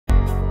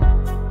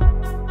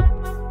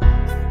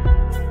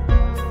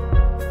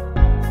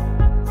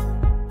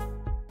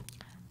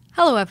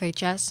Hello,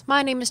 FHS.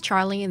 My name is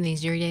Charlie, and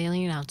these are your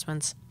daily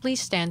announcements.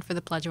 Please stand for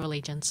the Pledge of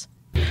Allegiance.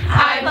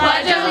 I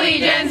pledge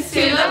allegiance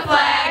to the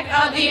flag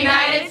of the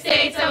United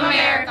States of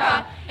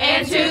America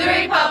and to the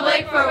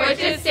republic for which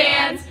it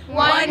stands,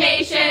 one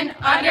nation,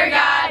 under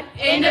God,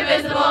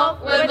 indivisible,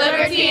 with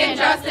liberty and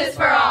justice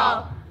for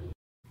all.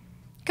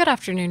 Good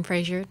afternoon,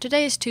 Fraser.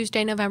 Today is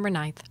Tuesday, November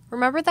 9th.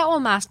 Remember that while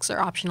masks are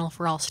optional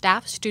for all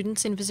staff,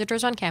 students, and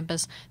visitors on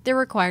campus, they're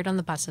required on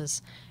the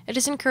buses. It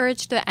is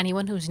encouraged that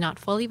anyone who is not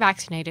fully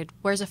vaccinated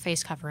wears a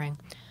face covering.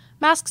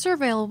 Masks are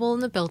available in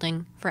the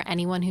building for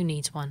anyone who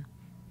needs one.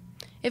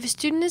 If a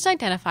student is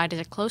identified as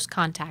a close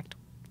contact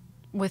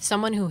with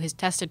someone who has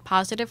tested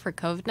positive for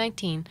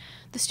COVID-19,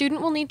 the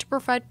student will need to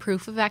provide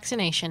proof of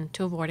vaccination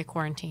to avoid a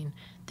quarantine.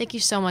 Thank you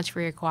so much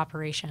for your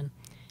cooperation.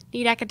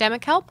 Need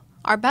academic help?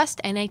 Our best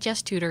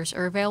NHS tutors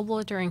are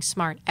available during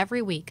SMART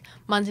every week,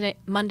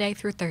 Monday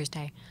through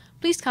Thursday.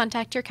 Please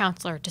contact your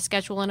counselor to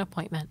schedule an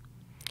appointment.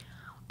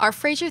 Our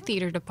Fraser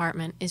Theater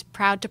Department is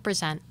proud to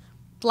present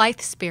Blythe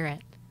Spirit,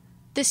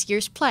 this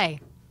year's play.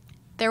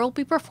 There will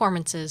be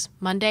performances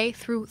Monday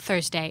through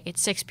Thursday at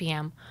 6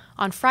 p.m.,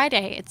 on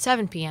Friday at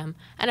 7 p.m.,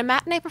 and a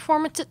matinee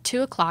performance at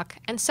 2 o'clock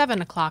and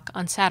 7 o'clock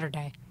on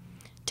Saturday.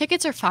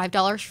 Tickets are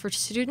 $5 for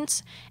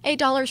students,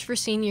 $8 for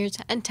seniors,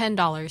 and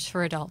 $10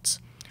 for adults.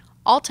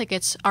 All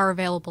tickets are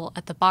available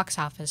at the box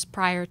office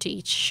prior to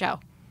each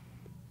show.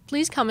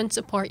 Please come and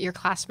support your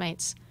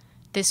classmates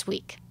this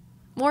week.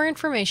 More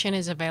information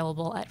is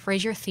available at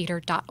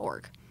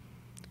frasertheater.org.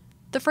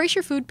 The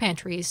Fraser Food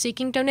Pantry is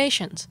seeking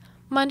donations.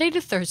 Monday to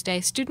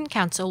Thursday, Student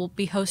Council will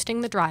be hosting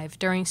the drive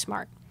during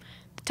SMART.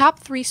 The top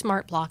 3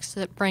 SMART blocks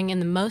that bring in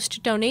the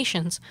most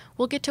donations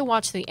will get to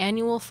watch the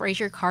annual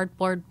Fraser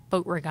Cardboard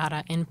Boat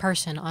Regatta in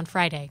person on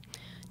Friday.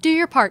 Do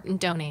your part and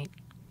donate.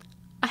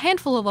 A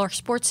handful of our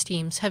sports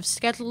teams have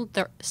scheduled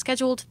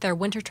their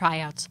winter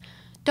tryouts.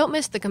 Don't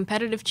miss the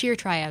competitive cheer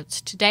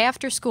tryouts today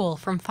after school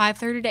from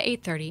 5:30 to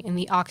 8:30 in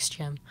the Aux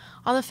Gym.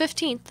 On the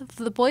 15th,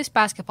 the boys'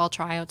 basketball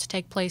tryouts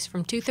take place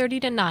from 2:30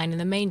 to 9 in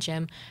the main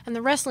gym, and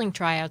the wrestling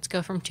tryouts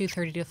go from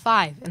 2:30 to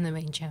 5 in the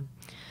main gym.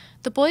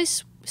 The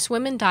boys'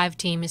 swim and dive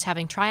team is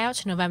having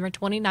tryouts November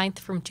 29th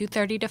from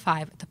 2:30 to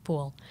 5 at the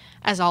pool.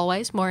 As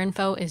always, more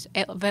info is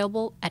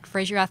available at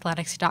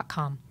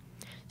fraserathletics.com.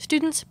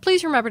 Students,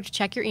 please remember to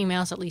check your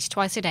emails at least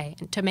twice a day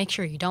and to make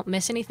sure you don't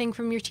miss anything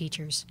from your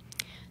teachers.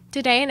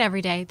 Today and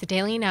every day, the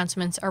daily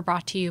announcements are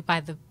brought to you by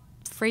the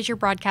Fraser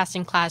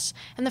Broadcasting class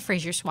and the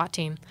Fraser SWAT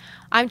team.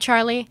 I'm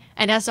Charlie,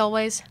 and as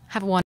always, have a wonderful